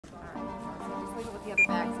the other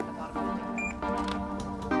bags at the bottom of the bin.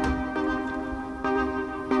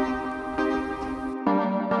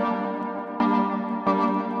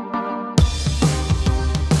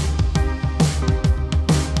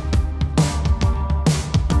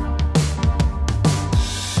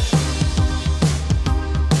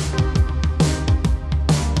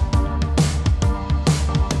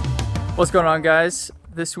 What's going on, guys?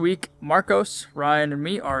 This week, Marcos, Ryan, and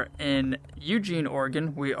me are in Eugene,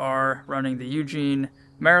 Oregon. We are running the Eugene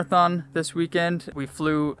Marathon this weekend. We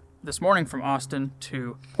flew this morning from Austin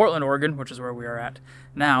to Portland, Oregon, which is where we are at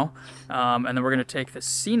now. And then we're going to take the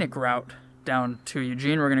scenic route down to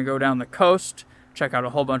Eugene. We're going to go down the coast, check out a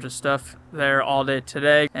whole bunch of stuff there all day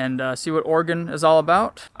today, and see what Oregon is all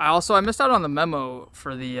about. I missed out on the memo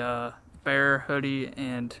for the bear hoodie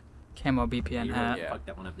and camo BPN hat. Yeah, fuck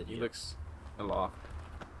that one up, did you? He looks aloft.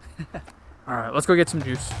 All right, let's go get some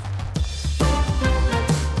juice.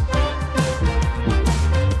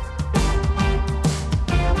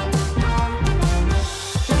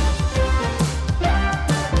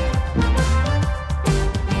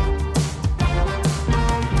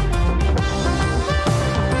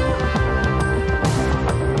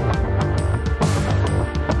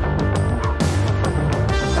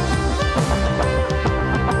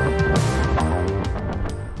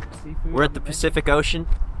 We're at the Pacific Ocean.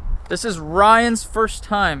 This is Ryan's first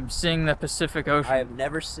time seeing the Pacific Ocean. I have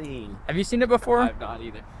never seen. Have you seen it before? I've not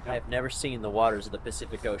either. I have never seen the waters of the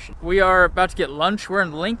Pacific Ocean. We are about to get lunch. We're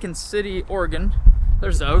in Lincoln City, Oregon.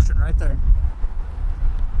 There's the ocean right there.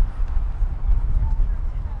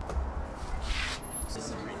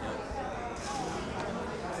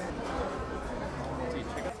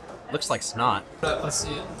 Looks like snot. Let's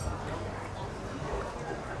see it.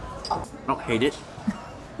 I don't hate it. I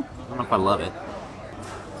don't know if I love it.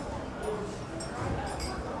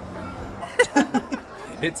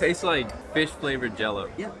 It tastes like fish flavored Jello.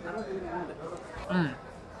 Yeah, I don't really love it.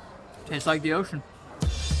 Tastes like the ocean.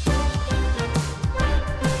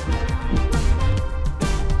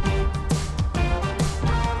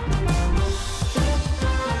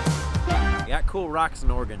 You got cool rocks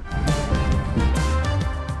in Oregon.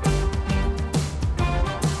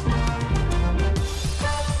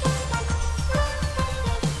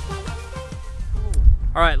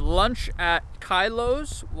 All right, lunch at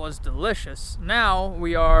Kylo's was delicious. Now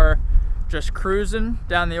we are just cruising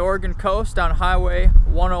down the Oregon coast, down Highway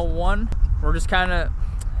 101. We're just kind of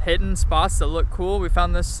hitting spots that look cool. We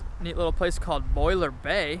found this neat little place called Boiler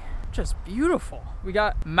Bay. Just beautiful. We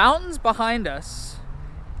got mountains behind us,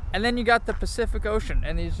 and then you got the Pacific Ocean,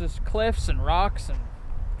 and these just cliffs and rocks, and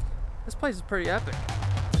this place is pretty epic.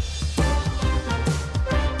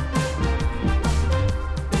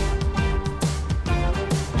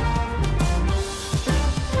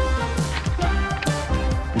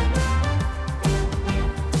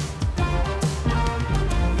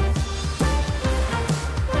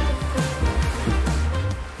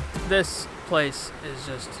 This place is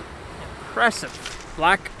just impressive.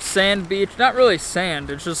 Black sand beach, not really sand,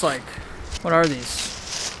 it's just like, what are these?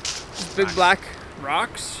 Just big black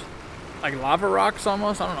rocks, like lava rocks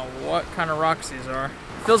almost. I don't know what kind of rocks these are.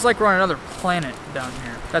 Feels like we're on another planet down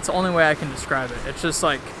here. That's the only way I can describe it. It's just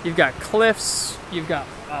like, you've got cliffs, you've got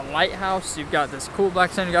a lighthouse, you've got this cool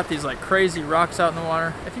black sand, you got these like crazy rocks out in the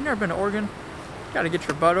water. If you've never been to Oregon, you gotta get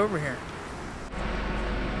your butt over here.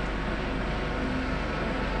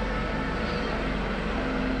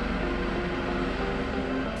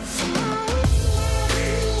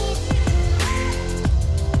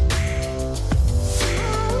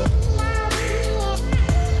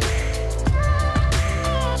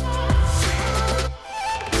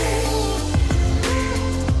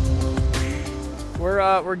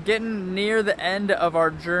 We're getting near the end of our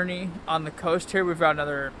journey on the coast here. We've got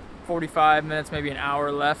another 45 minutes, maybe an hour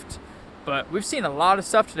left. But we've seen a lot of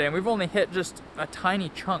stuff today, and we've only hit just a tiny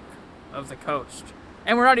chunk of the coast.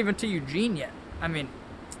 And we're not even to Eugene yet. I mean,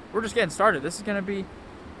 we're just getting started. This is going to be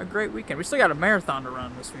a great weekend. We still got a marathon to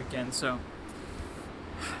run this weekend, so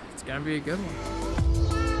it's going to be a good one.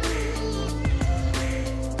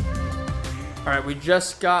 All right, we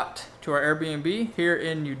just got to our Airbnb here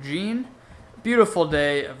in Eugene. Beautiful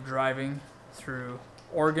day of driving through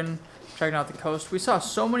Oregon, checking out the coast. We saw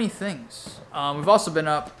so many things. We've also been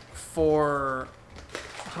up for,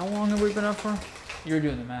 how long have we been up for? You were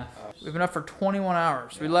doing the math. We've been up for 21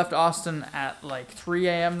 hours. We left Austin at like 3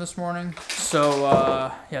 a.m. this morning. So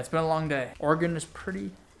yeah, it's been a long day. Oregon is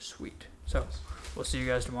pretty sweet. So we'll see you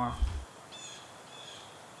guys tomorrow.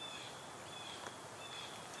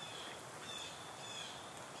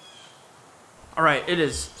 All right, it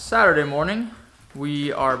is Saturday morning.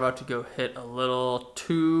 We are about to go hit a little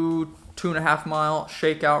 2 2.5 mile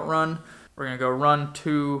shakeout run. We're gonna go run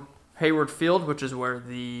to Hayward Field, which is where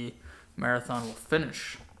the marathon will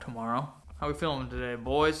finish tomorrow. How we feeling today,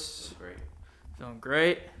 boys? Great. Feeling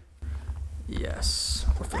great? Yes,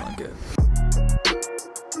 we're feeling good.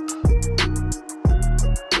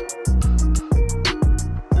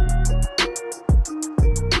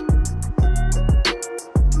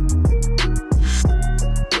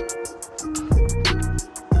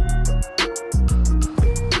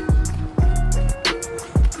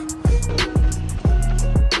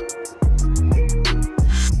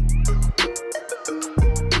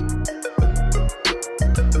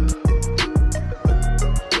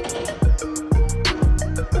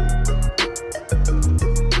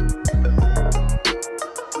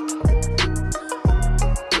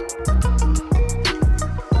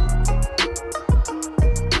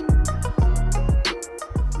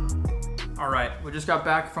 We just got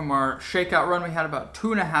back from our shakeout run. We had about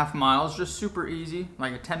 2.5 miles, just super easy,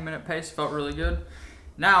 like a 10-minute pace, felt really good.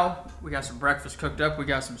 Now, we got some breakfast cooked up. We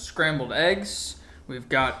got some scrambled eggs. We've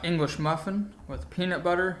got English muffin with peanut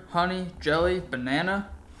butter, honey, jelly, banana.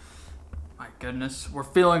 My goodness, we're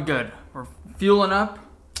feeling good. We're fueling up.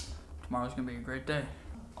 Tomorrow's gonna be a great day.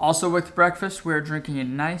 Also with breakfast, we're drinking a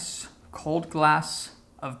nice cold glass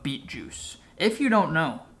of beet juice. If you don't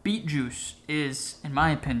know, beet juice is, in my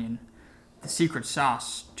opinion, the secret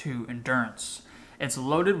sauce to endurance. It's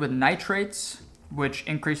loaded with nitrates, which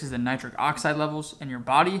increases the nitric oxide levels in your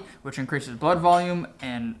body, which increases blood volume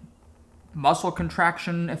and muscle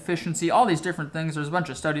contraction efficiency, all these different things. There's a bunch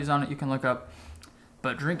of studies on it you can look up.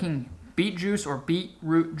 But drinking beet juice or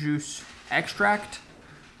beetroot juice extract,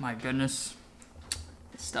 my goodness,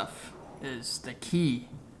 this stuff is the key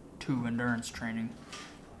to endurance training.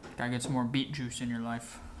 Gotta get some more beet juice in your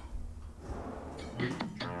life.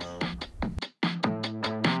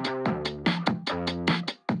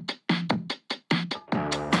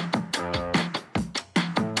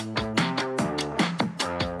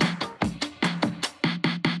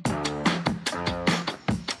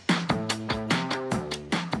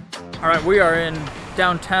 All right, we are in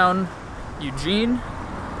downtown Eugene,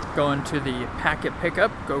 going to the packet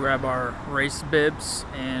pickup, go grab our race bibs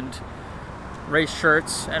and race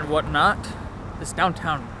shirts and whatnot. This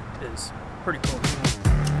downtown is pretty cool.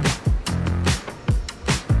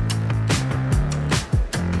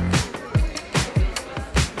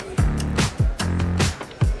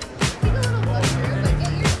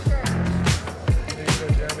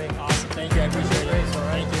 Awesome, thank you, I appreciate it.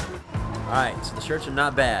 Thank you. All right, so the shirts are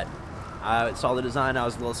not bad. I saw the design. I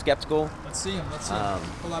was a little skeptical. Let's see them. Let's see them.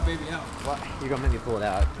 Pull that baby out. What? You're gonna make me pull it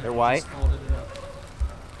out. They're white. Just folded it up.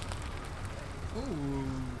 Ooh.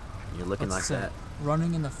 You're looking like that.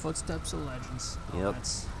 Running in the footsteps of legends. Yep. Oh,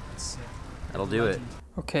 that's sick. That'll do it.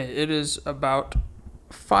 Okay, it is about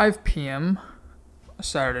 5 p.m.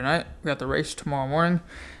 Saturday night. We got the race tomorrow morning.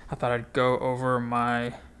 I thought I'd go over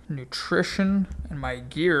my nutrition and my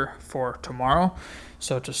gear for tomorrow.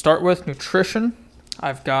 So to start with, nutrition.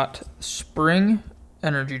 I've got spring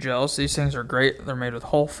energy gels. These things are great. They're made with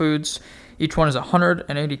whole foods. Each one is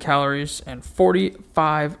 180 calories and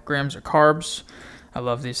 45 grams of carbs. I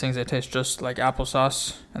love these things. They taste just like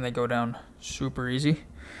applesauce and they go down super easy.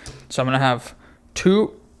 So I'm going to have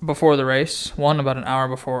 2 before the race, 1 about an hour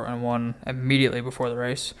before and 1 immediately before the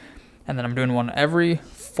race. And then I'm doing 1 every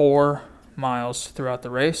 4 miles throughout the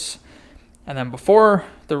race. And then before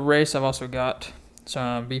the race, I've also got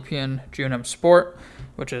some BPN G&M Sport,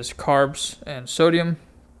 which is carbs and sodium.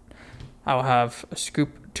 I will have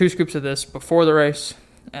 2 scoops of this before the race,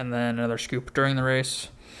 and then another scoop during the race.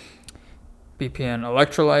 BPN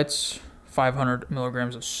electrolytes, 500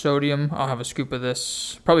 milligrams of sodium. I'll have a scoop of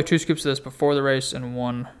this, probably 2 scoops of this before the race and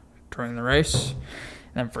 1 during the race. And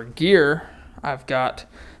then for gear, I've got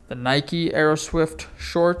the Nike Aeroswift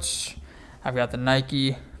shorts. I've got the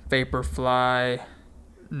Nike Vaporfly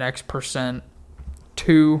Next Percent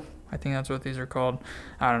 2, I think that's what these are called.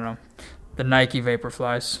 I don't know. The Nike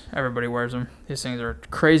Vaporflies. Everybody wears them. These things are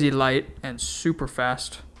crazy light and super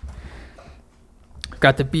fast.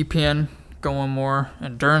 Got the BPN Going More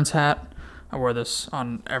endurance hat. I wear this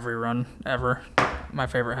on every run ever. My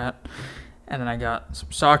favorite hat. And then I got some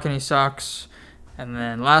Saucony socks. And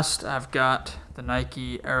then last, I've got the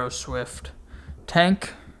Nike Aeroswift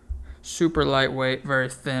tank. Super lightweight, very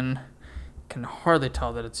thin. Can hardly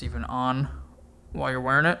tell that it's even on while you're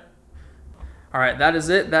wearing it. All right, that is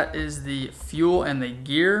it. That is the fuel and the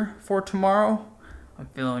gear for tomorrow. I'm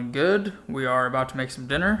feeling good. We are about to make some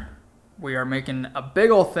dinner. We are making a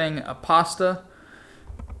big old thing of pasta.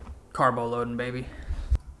 Carbo loading, baby.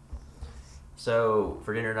 So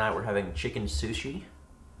for dinner tonight, we're having chicken sushi.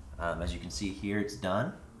 As you can see here, it's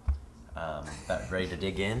done. About ready to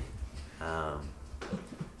dig in.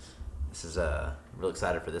 This is real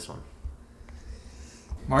excited for this one.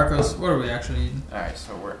 Marcos, what are we actually eating? Alright,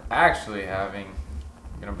 so we're actually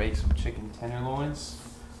gonna bake some chicken tenderloins.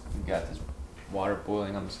 We got this water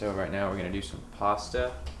boiling on the stove right now. We're gonna do some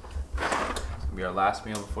pasta. It's gonna be our last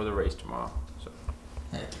meal before the race tomorrow. So.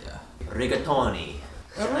 Heck yeah. Rigatoni.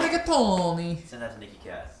 Rigatoni. Send that to Nikki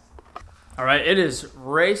Cass. All right, it is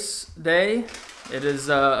race day. It is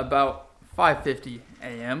about 5:50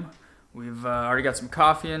 a.m. We've already got some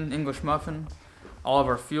coffee and English muffin, all of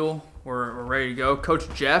our fuel. We're ready to go.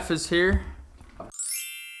 Coach Jeff is here. I've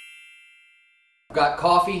got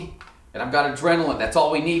coffee and I've got adrenaline. That's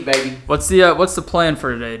all we need, baby. What's the plan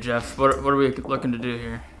for today, Jeff? What are we looking to do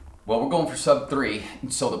here? Well, we're going for sub-3,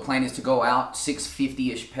 and so the plan is to go out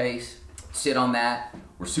 650-ish pace, sit on that.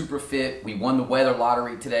 We're super fit. We won the weather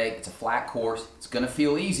lottery today. It's a flat course. It's gonna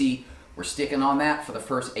feel easy. We're sticking on that for the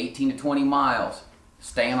first 18 to 20 miles,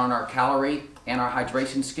 staying on our calorie and our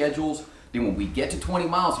hydration schedules. Then when we get to 20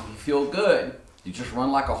 miles, if you feel good, you just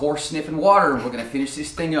run like a horse sniffing water, and we're gonna finish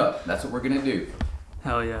this thing up. That's what we're gonna do.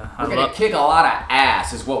 Hell yeah. We're gonna kick a lot of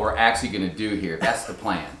ass is what we're actually gonna do here. That's the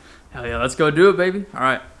plan. Hell yeah, let's go do it, baby. All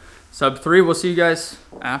right, sub-3, we'll see you guys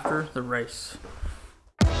after the race.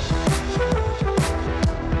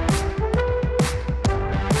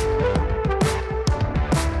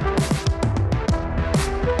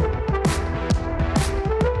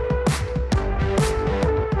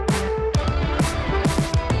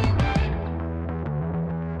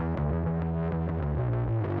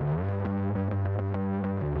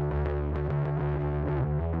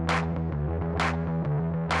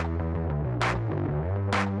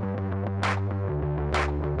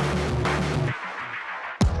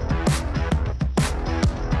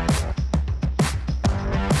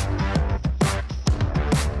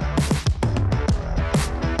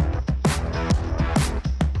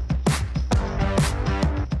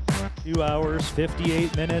 2 hours,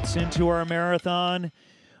 58 minutes into our marathon.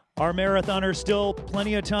 Our marathoners still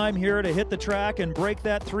plenty of time here to hit the track and break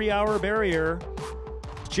that 3-hour barrier.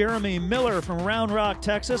 Jeremy Miller from Round Rock,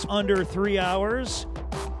 Texas, under 3 hours.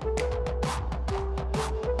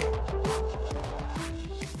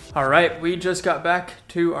 All right, we just got back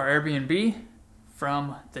to our Airbnb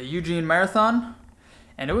from the Eugene Marathon,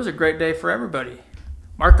 and it was a great day for everybody.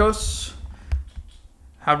 Marcos,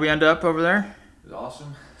 how'd we end up over there? It was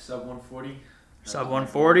awesome. Sub 140. Sub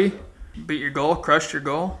 140. Beat your goal, crushed your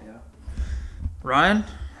goal. Yeah. Ryan,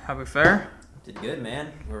 how'd we fare? Did good,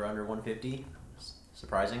 man. We're under 150.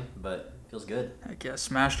 Surprising, but feels good. Heck yeah,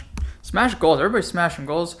 smashed goals. Everybody's smashing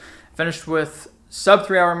goals. Finished with sub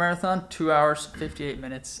 3-hour marathon, 2 hours, 58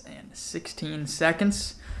 minutes, and 16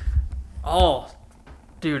 seconds. All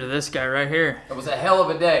due to this guy right here. It was a hell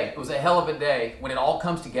of a day. It was a hell of a day when it all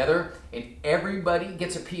comes together and everybody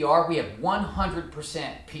gets a PR. We have 100%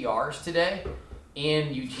 PRs today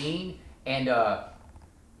in Eugene, and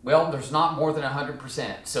well, there's not more than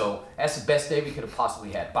 100%. So that's the best day we could have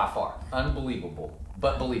possibly had by far. Unbelievable,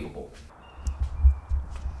 but believable.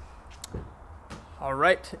 All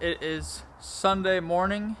right, it is Sunday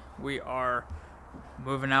morning. We are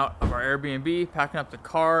moving out of our Airbnb, packing up the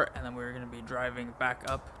car, and then we're going to be driving back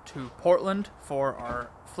up to Portland for our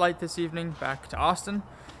flight this evening back to Austin.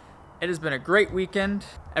 It has been a great weekend.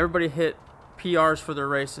 Everybody hit PRs for their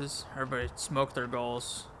races. Everybody smoked their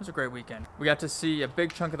goals. It was a great weekend. We got to see a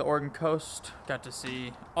big chunk of the Oregon coast. Got to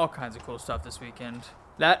see all kinds of cool stuff this weekend.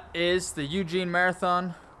 That is the Eugene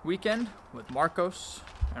Marathon weekend with Marcos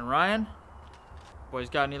and Ryan. Boys,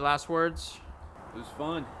 got any last words? It was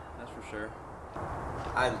fun, that's for sure.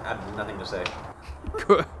 I have nothing to say.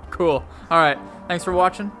 Cool. All right. Thanks for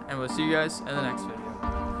watching, and we'll see you guys in the next video.